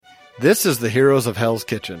This is the Heroes of Hell's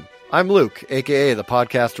Kitchen. I'm Luke, aka the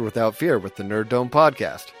podcaster without fear with the Nerd Dome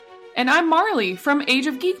podcast. And I'm Marley from Age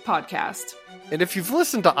of Geek podcast. And if you've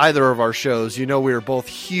listened to either of our shows, you know we are both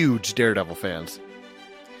huge Daredevil fans.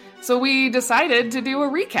 So we decided to do a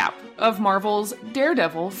recap of Marvel's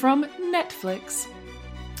Daredevil from Netflix.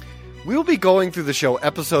 We'll be going through the show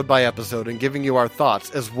episode by episode and giving you our thoughts,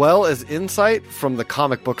 as well as insight from the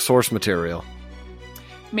comic book source material.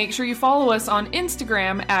 Make sure you follow us on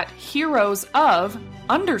Instagram at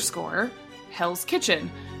heroesof_Hell's Kitchen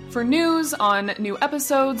for news on new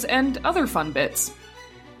episodes and other fun bits.